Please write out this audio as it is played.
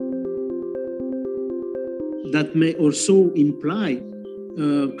that may also imply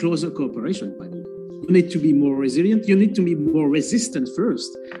closer cooperation, by the way. You need to be more resilient. You need to be more resistant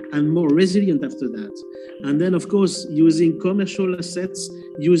first and more resilient after that. And then, of course, using commercial assets,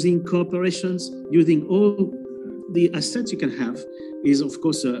 using cooperations, using all the assets you can have is, of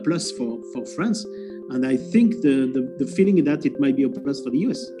course, a plus for France. And I think the feeling is that it might be a plus for the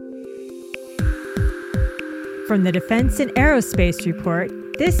US. From the Defense and Aerospace Report,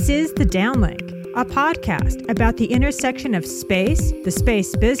 this is the DownLinK, a podcast about the intersection of space, the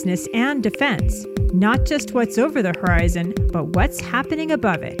space business, and defense. Not just what's over the horizon, but what's happening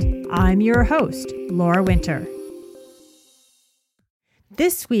above it. I'm your host, Laura Winter.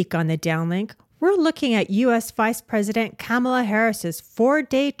 This week on the DownLinK, we're looking at U.S. Vice President Kamala Harris's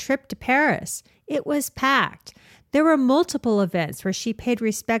 4-day trip to Paris. It was packed. There were multiple events where she paid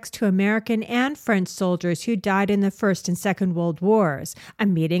respects to American and French soldiers who died in the First and Second World Wars, a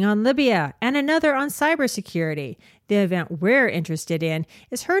meeting on Libya, and another on cybersecurity. The event we're interested in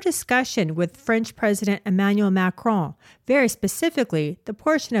is her discussion with French President Emanuel Macron, very specifically the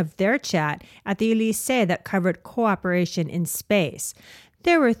portion of their chat at the Élysée that covered cooperation in space.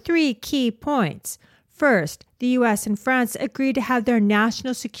 There were 3 key points. First, the U.S. and France agreed to have their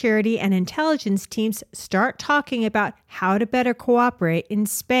national security and intelligence teams start talking about how to better cooperate in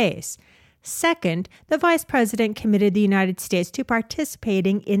space. Second, the Vice President committed the United States to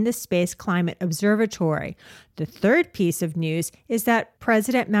participating in the Space Climate Observatory. The third piece of news is that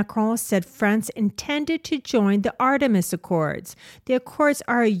President Macron said France intended to join the Artemis Accords. The Accords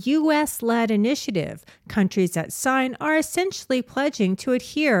are a U.S.-led initiative. Countries that sign are essentially pledging to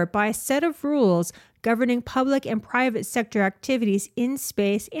adhere by a set of rules governing public and private sector activities in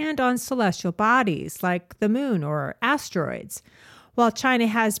space and on celestial bodies like the moon or asteroids. While China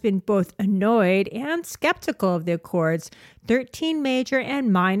has been both annoyed and skeptical of the accords, 13 major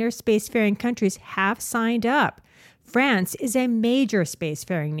and minor spacefaring countries have signed up. France is a major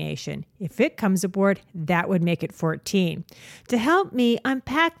spacefaring nation. If it comes aboard, that would make it 14. To help me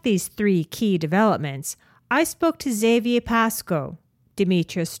unpack these 3 key developments, I spoke to Xavier Pasco,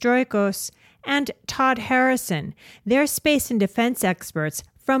 Dimitrios Stroikos, and Todd Harrison. They're space and defense experts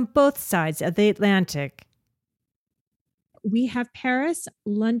from both sides of the Atlantic. We have Paris,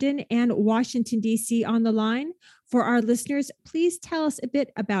 London, and Washington, D.C. on the line. For our listeners, please tell us a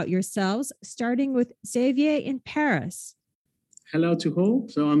bit about yourselves, starting with Xavier in Paris. Hello to all.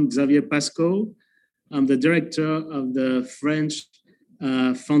 So I'm Xavier Pasco. I'm the director of the French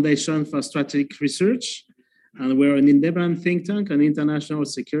Foundation for Strategic Research. And we're an independent think tank on international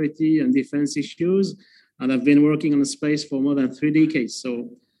security and defense issues. And I've been working on space for more than 3 decades. So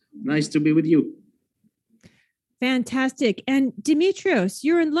nice to be with you. Fantastic. And Dimitrios,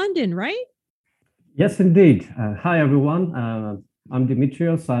 you're in London, right? Yes, indeed. Hi, everyone. I'm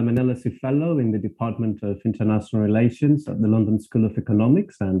Dimitrios. I'm an LSE Fellow in the Department of International Relations at the London School of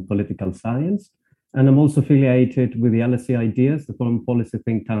Economics and Political Science. And I'm also affiliated with the LSE Ideas, the foreign policy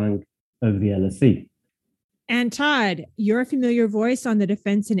think tank of the LSE. And Todd, you're a familiar voice on the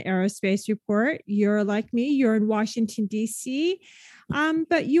Defense and Aerospace Report. You're like me, you're in Washington, D.C.,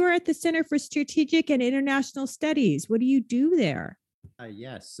 but you're at the Center for Strategic and International Studies. What do you do there?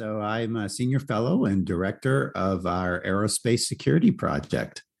 Yes, so I'm a senior fellow and director of our aerospace security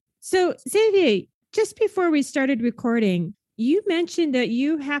project. So Xavier, just before we started recording, you mentioned that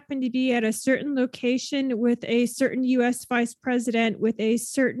you happened to be at a certain location with a certain U.S. vice president with a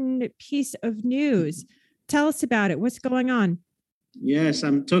certain piece of news. Tell us about it. What's going on? Yes,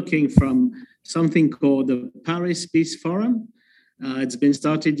 I'm talking from something called the Paris Peace Forum. It's been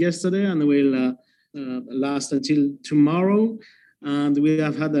started yesterday and will last until tomorrow. And we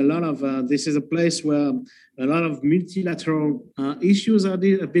have had a lot of, this is a place where a lot of multilateral issues have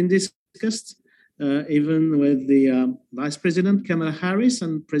been discussed, even with the Vice President Kamala Harris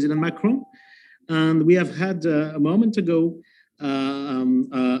and President Macron. And we have had a moment ago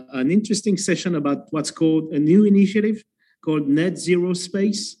an interesting session about what's called a new initiative called Net Zero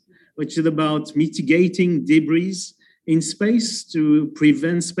Space, which is about mitigating debris in space to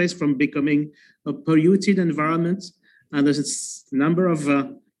prevent space from becoming a polluted environment. And there's a number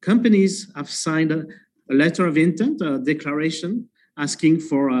of companies have signed a letter of intent, a declaration, asking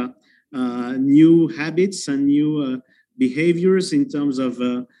for new habits and new behaviors in terms of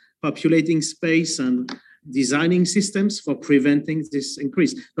populating space and designing systems for preventing this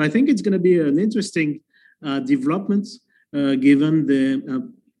increase. So I think it's going to be an interesting development given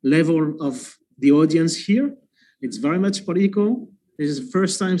the level of the audience here. It's very much political. This is the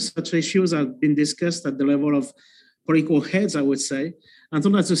first time such issues have been discussed at the level of political heads, I would say. And so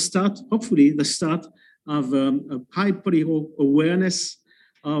that's the start, hopefully, the start of a high political awareness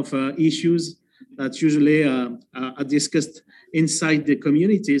of issues that usually are discussed inside the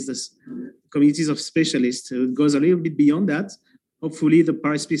communities, communities of specialists. It goes a little bit beyond that. Hopefully, the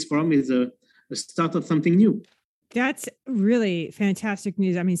Paris Peace Forum is the start of something new. That's really fantastic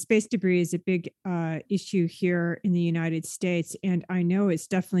news. I mean, space debris is a big issue here in the United States, and I know it's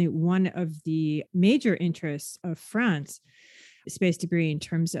definitely one of the major interests of France, space debris, in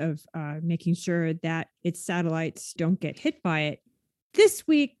terms of making sure that its satellites don't get hit by it. This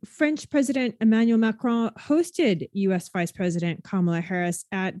week, French President Emanuel Macron hosted U.S. Vice President Kamala Harris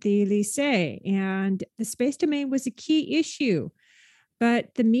at the Élysée, and the space domain was a key issue.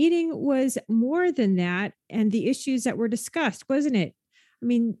 But the meeting was more than that, and the issues that were discussed, wasn't it? I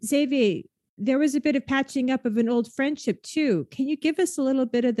mean, Xavier, there was a bit of patching up of an old friendship too. Can you give us a little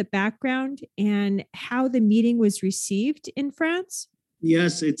bit of the background and how the meeting was received in France?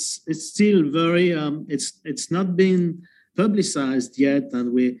 Yes, it's still very it's not been publicized yet,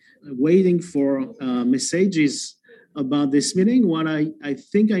 and we're waiting for messages about this meeting. What I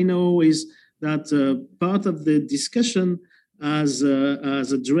think I know is that part of the discussion has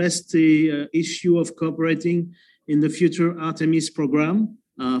addressed the issue of cooperating in the future Artemis program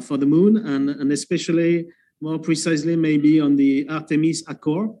for the moon, and especially more precisely maybe on the Artemis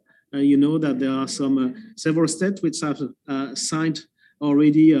Accord. You know that there are several states which have signed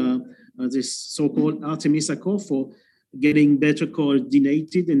already this so-called Artemis Accord for getting better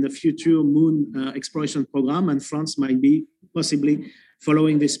coordinated in the future moon exploration program, and France might be possibly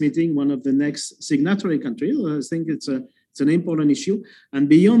following this meeting one of the next signatory countries. I think it's an important issue. And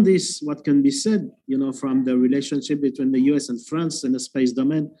beyond this, what can be said, from the relationship between the US and France in the space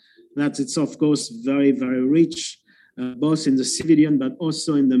domain, that it's, of course, very, very rich, both in the civilian, but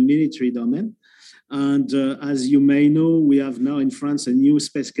also in the military domain. And as you may know, we have now in France a new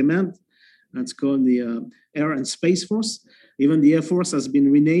space command that's called the Air and Space Force. Even the Air Force has been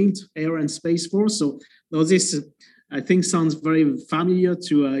renamed Air and Space Force. So this, I think, sounds very familiar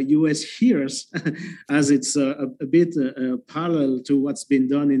to US hearers, as it's a bit parallel to what's been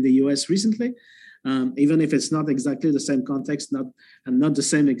done in the US recently, even if it's not exactly the same context, not the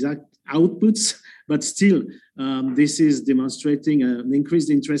same exact outputs, but still, this is demonstrating an increased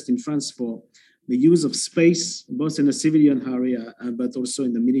interest in France for the use of space, both in the civilian area, but also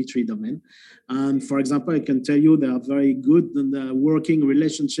in the military domain. And for example, I can tell you there are very good working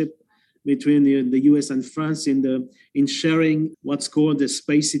relationship between the US and France in sharing what's called the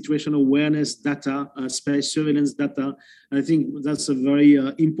space situational awareness data, space surveillance data. I think that's a very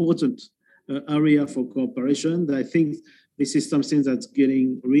important area for cooperation. I think this is something that's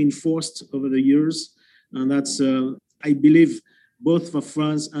getting reinforced over the years. And that's, I believe, both for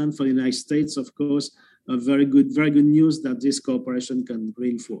France and for the United States, of course, very good news that this cooperation can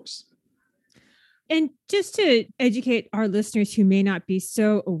reinforce. And just to educate our listeners who may not be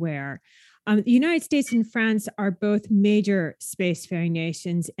so aware, the United States and France are both major spacefaring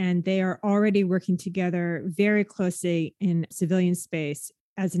nations, and they are already working together very closely in civilian space.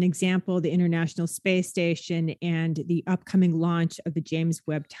 As an example, the International Space Station and the upcoming launch of the James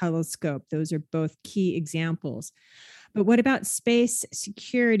Webb Telescope. Those are both key examples. But what about space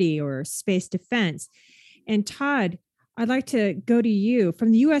security or space defense? And Todd, I'd like to go to you.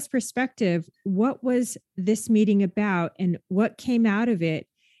 From the U.S. perspective, what was this meeting about and what came out of it?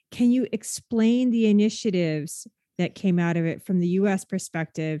 Can you explain the initiatives that came out of it from the U.S.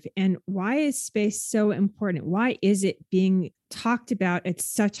 perspective? And why is space so important? Why is it being talked about at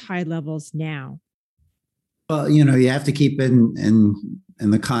such high levels now? Well, you have to keep in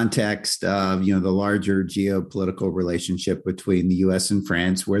the context of, the larger geopolitical relationship between the U.S. and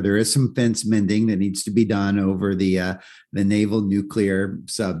France, where there is some fence mending that needs to be done over the naval nuclear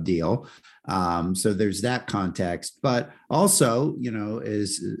sub deal. So there's that context. But also,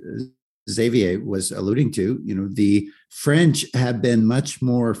 as Xavier was alluding to, the French have been much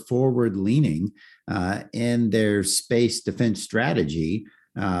more forward leaning in their space defense strategy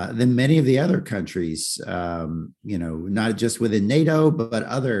than many of the other countries, not just within NATO, but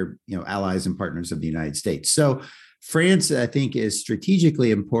other, allies and partners of the United States. So France, I think, is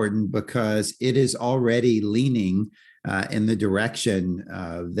strategically important because it is already leaning in the direction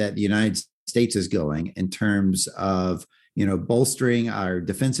that the United States is going in terms of, bolstering our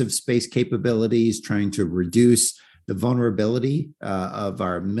defensive space capabilities, trying to reduce the vulnerability of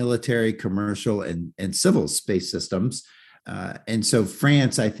our military, commercial, and civil space systems. And so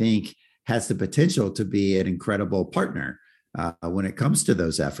France, I think, has the potential to be an incredible partner when it comes to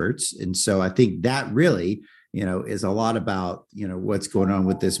those efforts. And so I think that really, is a lot about, what's going on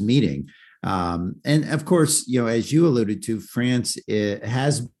with this meeting. And of course, as you alluded to, France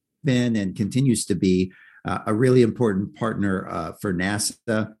has been and continues to be a really important partner for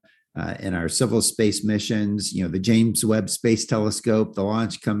NASA. in our civil space missions. The James Webb Space Telescope, the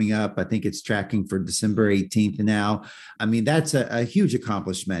launch coming up, I think it's tracking for December 18th now. I mean, that's a huge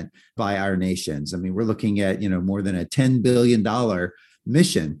accomplishment by our nations. I mean, we're looking at, more than a $10 billion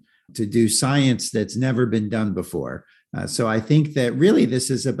mission to do science that's never been done before. So I think that really this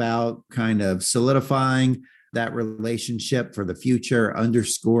is about kind of solidifying that relationship for the future,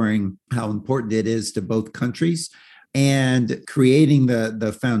 underscoring how important it is to both countries, and creating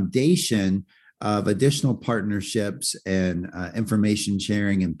the foundation of additional partnerships and information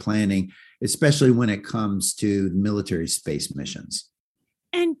sharing and planning, especially when it comes to military space missions.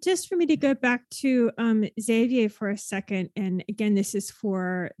 And just for me to go back to Xavier for a second, and again, this is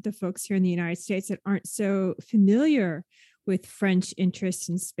for the folks here in the United States that aren't so familiar with French interests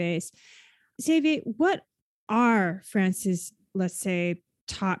in space. Xavier, what are France's, let's say,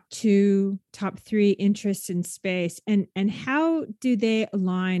 top 2, top 3 interests in space, and how do they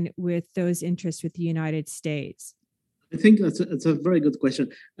align with those interests with the United States? I think that's a very good question.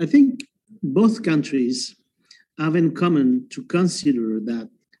 I think both countries have in common to consider that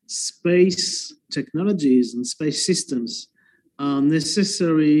space technologies and space systems are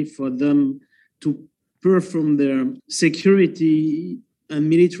necessary for them to perform their security and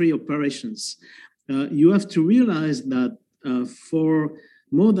military operations. You have to realize that for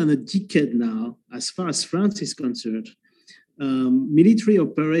more than a decade now, as far as France is concerned, military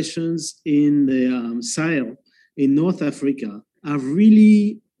operations in the Sahel, in North Africa, have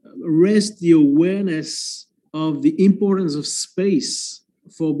really raised the awareness of the importance of space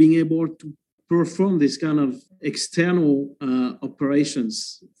for being able to perform this kind of external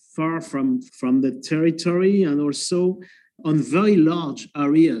operations far from the territory and also on very large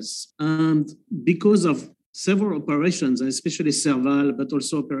areas. And because of several operations, especially Serval, but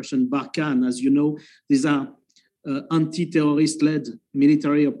also Operation Barkhane, as you know, these are anti-terrorist-led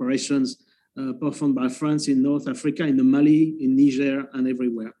military operations performed by France in North Africa, in the Mali, in Niger, and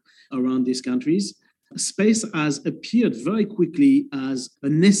everywhere around these countries. Space has appeared very quickly as a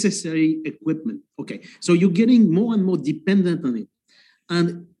necessary equipment. Okay, so you're getting more and more dependent on it.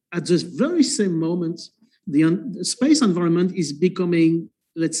 And at the very same moment, the space environment is becoming,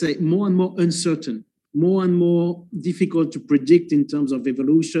 let's say, more and more uncertain, more and more difficult to predict in terms of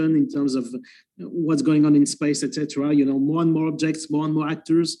evolution, in terms of what's going on in space, etc. More and more objects, more and more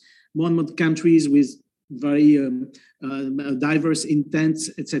actors, more and more countries with very diverse intents,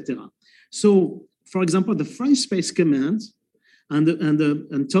 etc. So, for example, the French Space Command,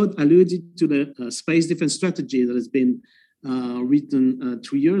 and Todd alluded to the space defense strategy that has been written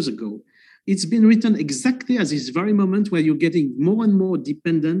 2 years ago. It's been written exactly at this very moment where you're getting more and more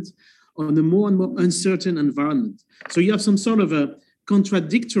dependent on a more and more uncertain environment. So you have some sort of a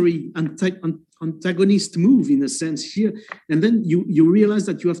contradictory antagonist move in a sense here. And then you realize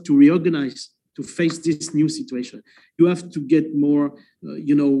that you have to reorganize to face this new situation. You have to get more,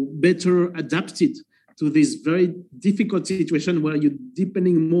 better adapted to this very difficult situation where you're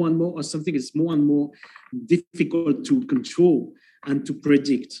depending more and more on something that's more and more difficult to control and to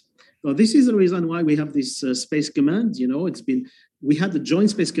predict. Well, this is the reason why we have this Space Command. We had the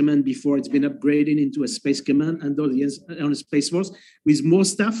Joint Space Command before. It's been upgraded into a Space Command under the Space Force with more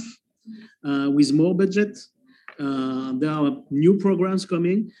staff, with more budget. There are new programs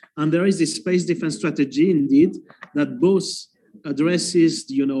coming, and there is this space defense strategy indeed that both addresses,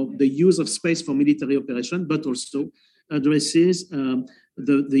 the use of space for military operation, but also addresses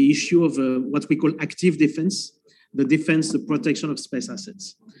the issue of what we call active defense, the protection of space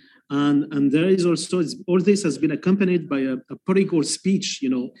assets. And there is also, all this has been accompanied by a political speech,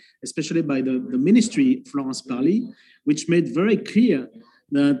 especially by the ministry, Florence Parly, which made very clear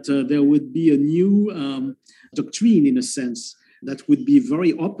that there would be a new doctrine, in a sense, that would be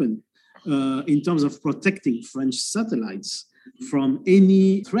very open in terms of protecting French satellites from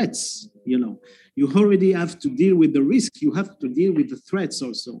any threats. You already have to deal with the risk. You have to deal with the threats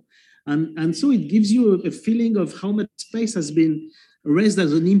also. And so it gives you a feeling of how much space has been raised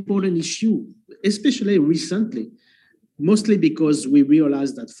as an important issue, especially recently, mostly because we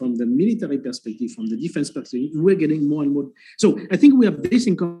realized that from the military perspective, from the defense perspective, we're getting more and more. So I think we have this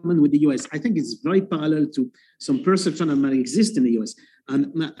in common with the US. I think it's very parallel to some perception that might exist in the US.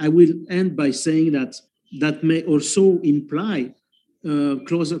 And I will end by saying that may also imply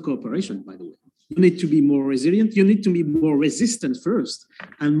closer cooperation, by the way. You need to be more resilient. You need to be more resistant first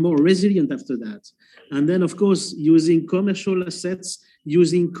and more resilient after that. And then, of course, using commercial assets,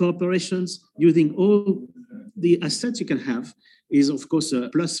 using cooperations, using all the assets you can have is, of course, a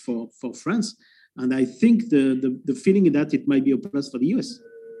plus for France. And I think the feeling that it might be a plus for the US.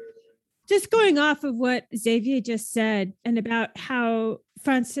 Just going off of what Xavier just said and about how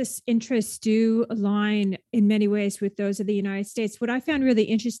France's interests do align in many ways with those of the United States, what I found really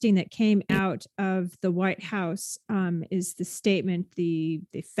interesting that came out of the White House is the statement, the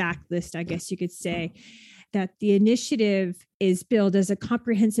fact list, I guess you could say, that the initiative is billed as a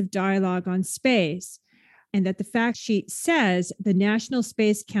comprehensive dialogue on space. And that the fact sheet says the National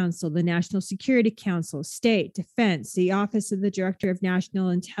Space Council, the National Security Council, State, Defense, the Office of the Director of National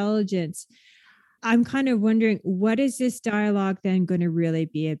Intelligence. I'm kind of wondering, what is this dialogue then going to really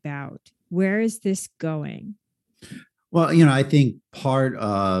be about? Where is this going? Well, I think part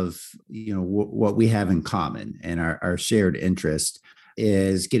of, what we have in common and our shared interest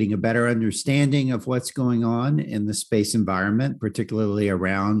is getting a better understanding of what's going on in the space environment, particularly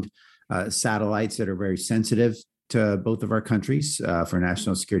around satellites that are very sensitive to both of our countries for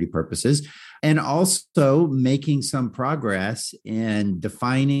national security purposes, and also making some progress in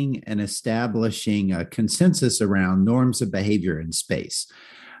defining and establishing a consensus around norms of behavior in space.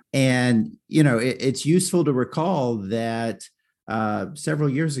 And, it's useful to recall that several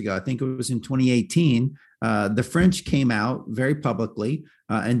years ago, I think it was in 2018, the French came out very publicly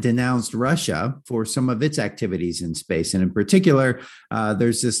and denounced Russia for some of its activities in space. And in particular,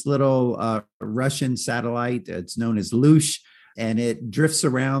 there's this little Russian satellite. It's known as Lush, and it drifts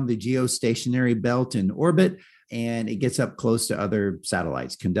around the geostationary belt in orbit, and it gets up close to other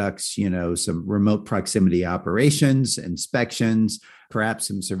satellites, conducts, some remote proximity operations, inspections, perhaps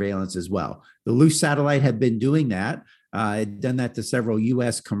some surveillance as well. The Lush satellite had been doing that. It done that to several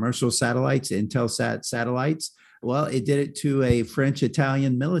U.S. commercial satellites, Intelsat satellites. Well, it did it to a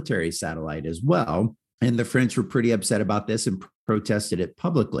French-Italian military satellite as well. And the French were pretty upset about this and protested it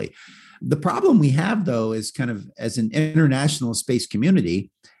publicly. The problem we have, though, is kind of as an international space community,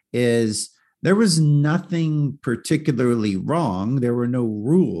 is there was nothing particularly wrong. There were no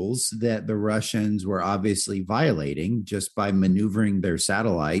rules that the Russians were obviously violating just by maneuvering their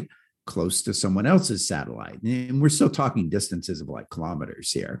satellite close to someone else's satellite. And we're still talking distances of like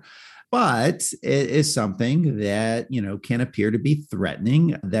kilometers here. But it is something that, can appear to be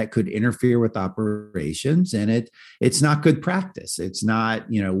threatening, that could interfere with operations. And it's not good practice. It's not,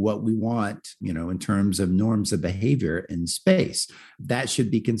 what we want, in terms of norms of behavior in space. That should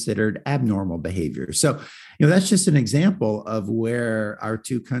be considered abnormal behavior. So, that's just an example of where our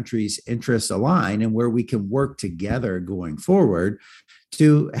two countries' interests align and where we can work together going forward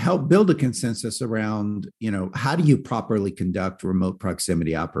to help build a consensus around, how do you properly conduct remote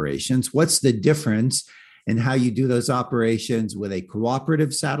proximity operations? What's the difference in how you do those operations with a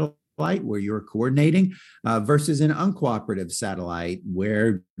cooperative satellite where you're coordinating versus an uncooperative satellite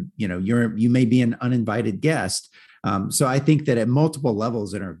where, you may be an uninvited guest. So I think that at multiple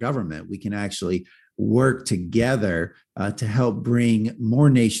levels in our government, we can actually work together to help bring more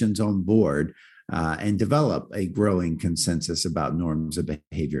nations on board and develop a growing consensus about norms of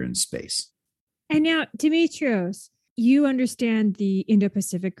behavior in space. And now, Dimitrios, you understand the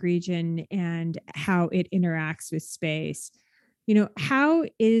Indo-Pacific region and how it interacts with space. How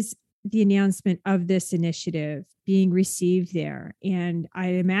is the announcement of this initiative being received there? And I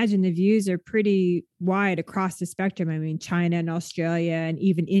imagine the views are pretty wide across the spectrum. I mean, China and Australia and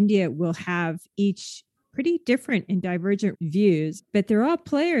even India will have each pretty different and divergent views, but they're all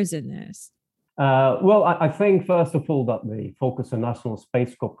players in this. Well, I think, first of all, that the focus on national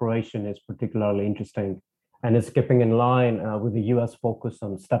space cooperation is particularly interesting and is keeping in line with the US focus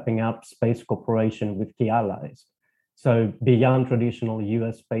on stepping up space cooperation with key allies. So beyond traditional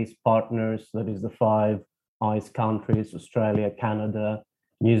US space partners, that is the 5 ICE countries, Australia, Canada,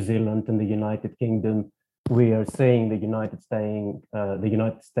 New Zealand, and the United Kingdom, we are seeing the United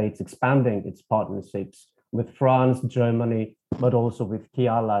States expanding its partnerships with France, Germany, but also with key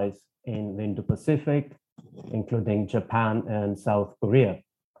allies in the Indo-Pacific, including Japan and South Korea.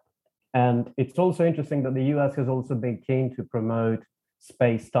 And it's also interesting that the US has also been keen to promote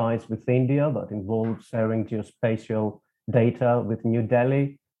space ties with India that involves sharing geospatial data with New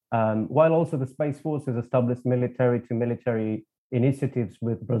Delhi, while also the Space Force has established military-to-military initiatives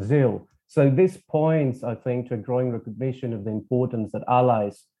with Brazil. So this points, I think, to a growing recognition of the importance that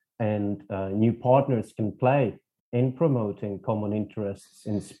allies and new partners can play in promoting common interests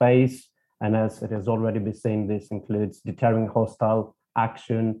in space. And as it has already been seen, this includes deterring hostile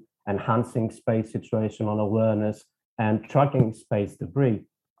action, enhancing space situational awareness, and tracking space debris.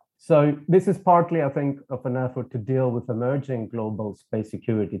 So this is partly, I think, of an effort to deal with emerging global space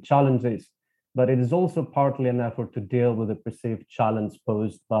security challenges, but it is also partly an effort to deal with the perceived challenge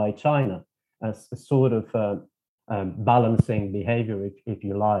posed by China as a sort of balancing behavior, if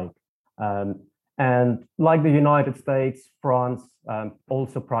you like. And like the United States, France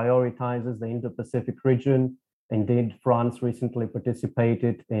also prioritizes the Indo-Pacific region. Indeed, France recently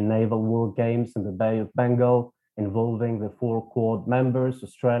participated in naval war games in the Bay of Bengal, involving the 4 Quad members,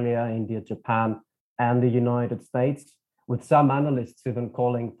 Australia, India, Japan, and the United States, with some analysts even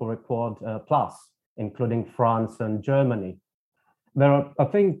calling for a Quad plus, including France and Germany. There are, I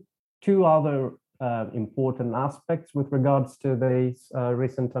think, 2 other important aspects with regards to this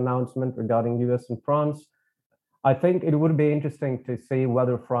recent announcement regarding US and France. I think it would be interesting to see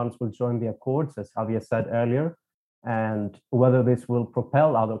whether France will join the accords, as Javier said earlier, and whether this will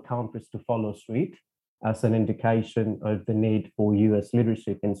propel other countries to follow suit as an indication of the need for US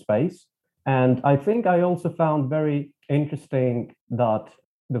leadership in space. And I think I also found very interesting that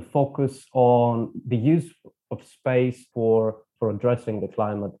the focus on the use of space for addressing the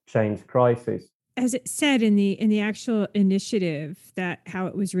climate change crisis. As it said in the actual initiative, that how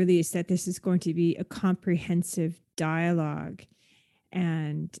it was released, that this is going to be a comprehensive dialogue.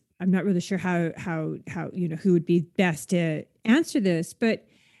 And I'm not really sure how who would be best to answer this, but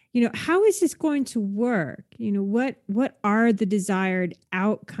how is this going to work? What are the desired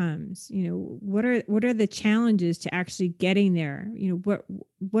outcomes? What are the challenges to actually getting there?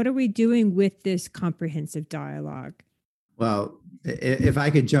 What are we doing with this comprehensive dialogue? Well, if I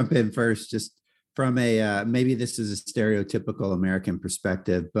could jump in first, just from a maybe this is a stereotypical American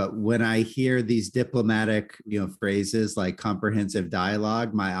perspective, but when I hear these diplomatic phrases like comprehensive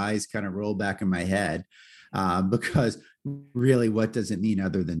dialogue, my eyes kind of roll back in my head because really, what does it mean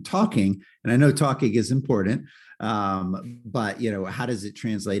other than talking? And I know talking is important, but how does it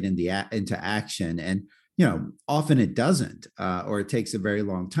translate into action? And often it doesn't, or it takes a very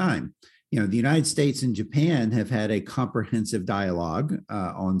long time. The United States and Japan have had a comprehensive dialogue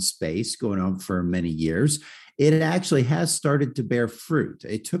on space going on for many years. It actually has started to bear fruit.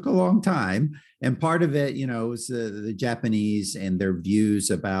 It took a long time. And part of it, was the Japanese and their views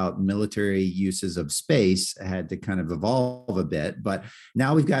about military uses of space had to kind of evolve a bit. But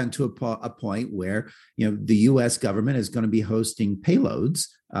now we've gotten to a point where, the U.S. government is going to be hosting payloads,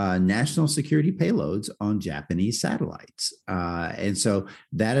 national security payloads on Japanese satellites. And so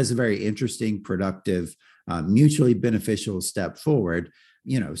that is a very interesting, productive, mutually beneficial step forward.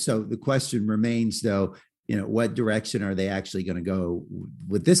 So the question remains, though, what direction are they actually going to go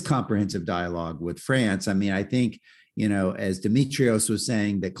with this comprehensive dialogue with France? I mean, I think, as Dimitrios was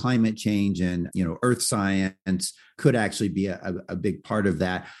saying, that climate change and, earth science could actually be a big part of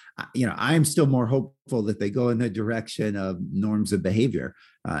that. I am still more hopeful that they go in the direction of norms of behavior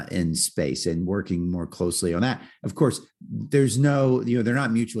in space and working more closely on that. Of course, there's no, they're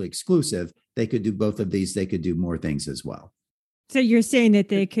not mutually exclusive. They could do both of these. They could do more things as well. So you're saying that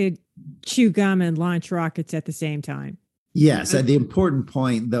they could chew gum and launch rockets at the same time? Yes. The important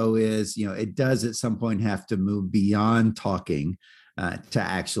point, though, is, it does at some point have to move beyond talking to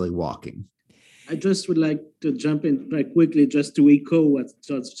actually walking. I just would like to jump in very quickly just to echo what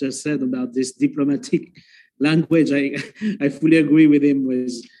Todd just said about this diplomatic language. I fully agree with him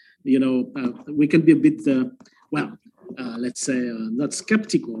with, we can be a bit, let's say not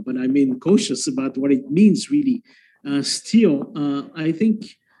skeptical, but I mean cautious about what it means really. Still, I think,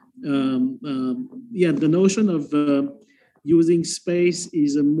 the notion of using space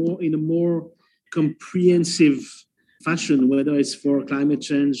is in a more comprehensive fashion, whether it's for climate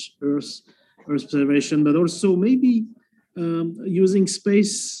change, Earth preservation, but also maybe using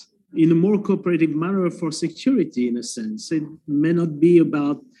space in a more cooperative manner for security, in a sense. It may not be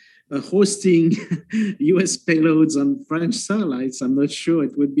about hosting US payloads on French satellites. I'm not sure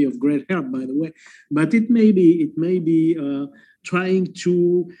it would be of great help, by the way, but it may be trying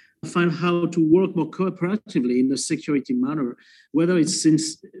to find how to work more cooperatively in a security manner, whether it's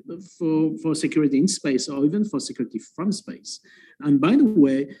for security in space or even for security from space. And by the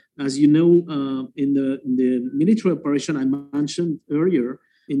way, as you know, in the military operation I mentioned earlier,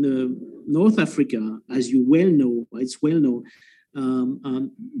 in North Africa, as you well know, it's well known,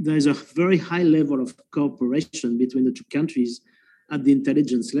 there's a very high level of cooperation between the two countries at the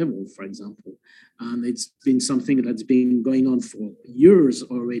intelligence level, for example. And it's been something that's been going on for years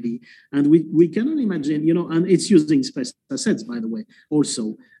already. And we cannot imagine, and it's using space assets, by the way,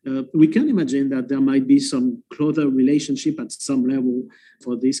 also. We can imagine that there might be some closer relationship at some level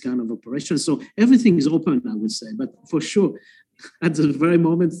for this kind of operation. So everything is open, I would say. But for sure, at the very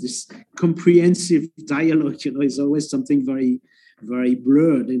moment, this comprehensive dialogue, is always something very, very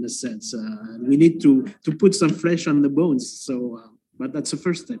blurred in a sense. We need to put some flesh on the bones. So, but that's the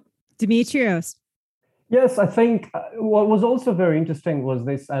first step. Dimitrios. Yes, I think what was also very interesting was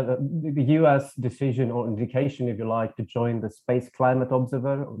this the US decision or indication, if you like, to join the Space Climate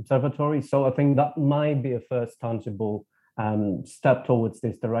Observatory. So I think that might be a first tangible step towards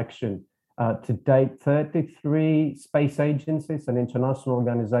this direction. To date, 33 space agencies and international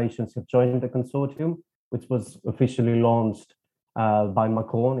organizations have joined the consortium, which was officially launched by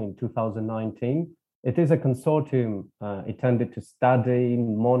Macron in 2019. It is a consortium intended to study,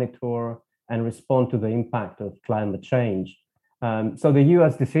 monitor, and respond to the impact of climate change. So the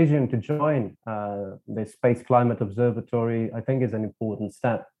US decision to join the Space Climate Observatory, I think, is an important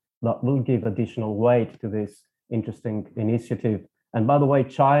step that will give additional weight to this interesting initiative. And by the way,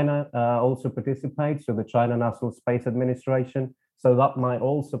 China also participates, so the China National Space Administration. So that might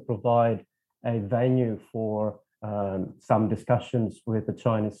also provide a venue for some discussions with the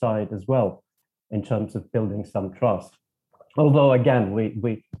Chinese side as well, in terms of building some trust. Although, again,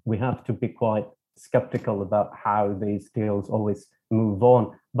 we have to be quite skeptical about how these deals always move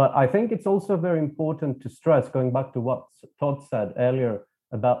on. But I think it's also very important to stress, going back to what Todd said earlier,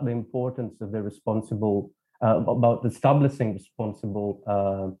 about the importance of the responsible, about establishing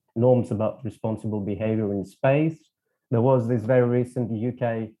responsible norms about responsible behavior in space. There was this very recent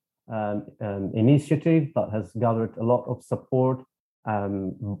UK initiative that has gathered a lot of support.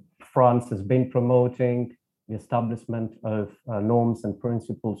 France has been promoting the establishment of norms and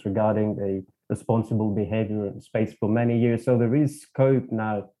principles regarding the responsible behavior in space for many years. So there is scope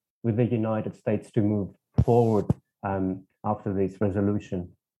now with the United States to move forward after this resolution.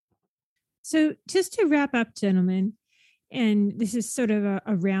 So just to wrap up, gentlemen, and this is sort of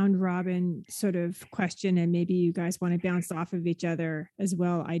a round robin sort of question, and maybe you guys want to bounce off of each other as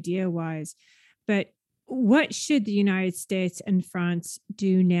well, idea wise, but what should the United States and France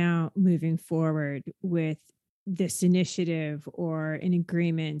do now moving forward with this initiative or in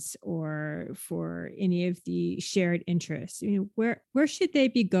agreements or for any of the shared interests? Where should they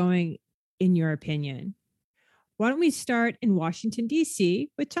be going, in your opinion? Why don't we start in Washington, D.C.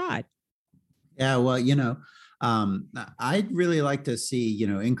 with Todd? Yeah, well, I'd really like to see,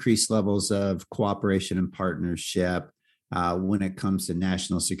 increased levels of cooperation and partnership when it comes to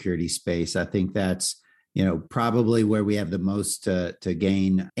national security space. I think that's, probably where we have the most to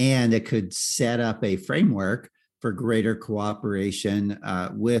gain. And it could set up a framework for greater cooperation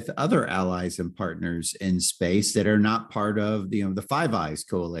with other allies and partners in space that are not part of, the Five Eyes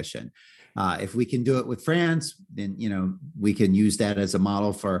coalition. If we can do it with France, then, we can use that as a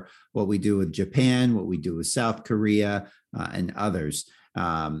model for what we do with Japan, what we do with South Korea, and others,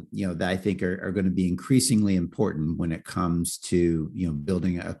 that I think are going to be increasingly important when it comes to,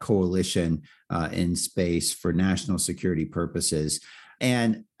 building a coalition in space for national security purposes.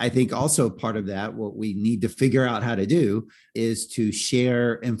 And I think also part of that, what we need to figure out how to do is to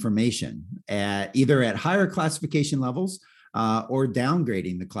share information either at higher classification levels or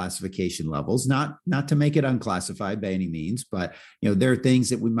downgrading the classification levels, not to make it unclassified by any means, but there are things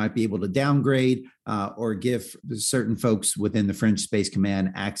that we might be able to downgrade or give certain folks within the French Space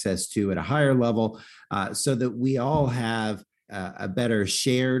Command access to at a higher level, so that we all have a better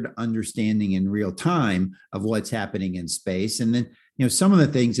shared understanding in real time of what's happening in space. And then, some of the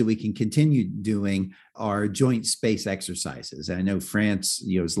things that we can continue doing are joint space exercises. I know France,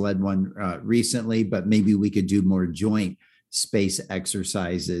 has led one recently, but maybe we could do more joint space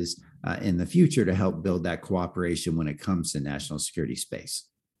exercises in the future to help build that cooperation when it comes to national security space.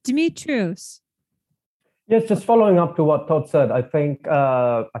 Dimitrios. Yes, just following up to what Todd said, I think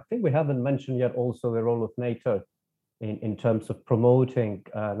we haven't mentioned yet also the role of NATO in terms of promoting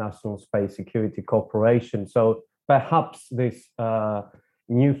national space security cooperation. So perhaps this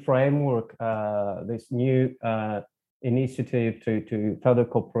new framework, this new initiative to further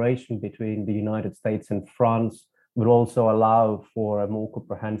cooperation between the United States and France would also allow for a more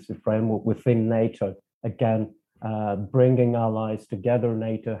comprehensive framework within NATO. Again, bringing allies together.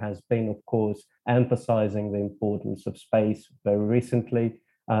 NATO has been, of course, emphasizing the importance of space very recently.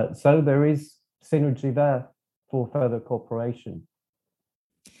 So there is synergy there for further cooperation.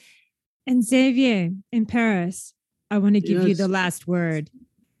 And Xavier, in Paris, I want to give you the last word.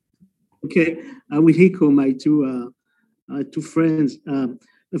 Okay, I will echo my two friends.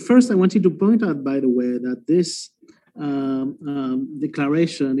 First, I wanted to point out, by the way, that this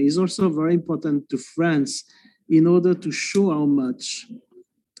declaration is also very important to France in order to show how much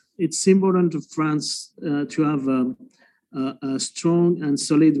it's important to France to have a strong and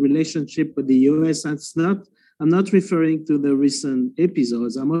solid relationship with the US. I'm not referring to the recent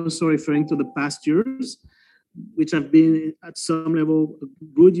episodes. I'm also referring to the past years, which have been at some level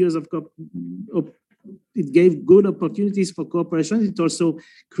good years of it gave good opportunities for cooperation. It also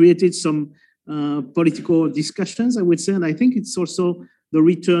created some political discussions, I would say. And I think it's also the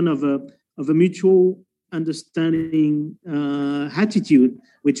return of a mutual understanding attitude,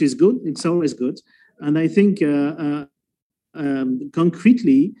 which is good. It's always good. And I think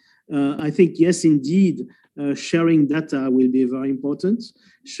concretely, I think, yes, indeed, sharing data will be very important.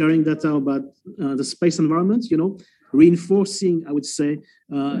 Sharing data about the space environment, reinforcing, I would say,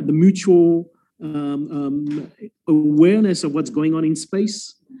 the mutual awareness of what's going on in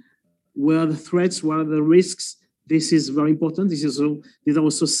space, where are the threats, what are the risks. This is very important. These are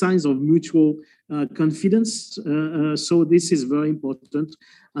also signs of mutual confidence. So this is very important.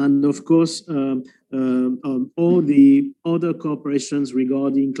 And of course, all the other corporations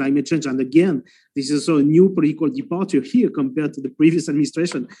regarding climate change. And again, this is also a new political departure here compared to the previous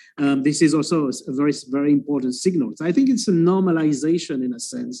administration. This is also a very, very important signal. So I think it's a normalization in a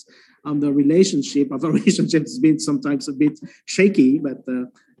sense of the relationship. Our relationship has been sometimes a bit shaky, but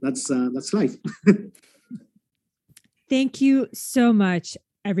that's life. Thank you so much,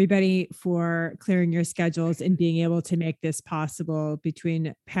 everybody, for clearing your schedules and being able to make this possible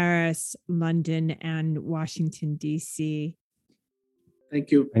between Paris, London, and Washington, D.C.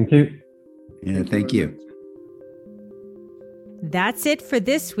 Thank you. Thank you. Yeah, thank you. That's it for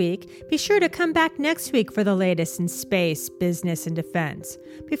this week. Be sure to come back next week for the latest in space, business, and defense.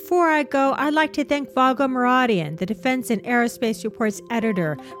 Before I go, I'd like to thank Vago Muradian, the Defense and Aerospace Report's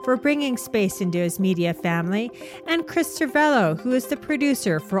editor, for bringing space into his media family, and Chris Cervello, who is the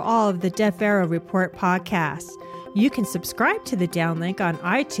producer for all of the Def Aero Report podcasts. You can subscribe to the DownLinK on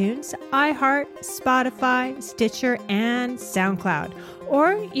iTunes, iHeart, Spotify, Stitcher, and SoundCloud.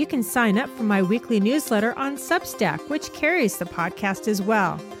 Or you can sign up for my weekly newsletter on Substack, which carries the podcast as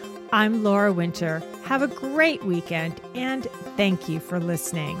well. I'm Laura Winter. Have a great weekend, and thank you for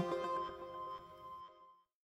listening.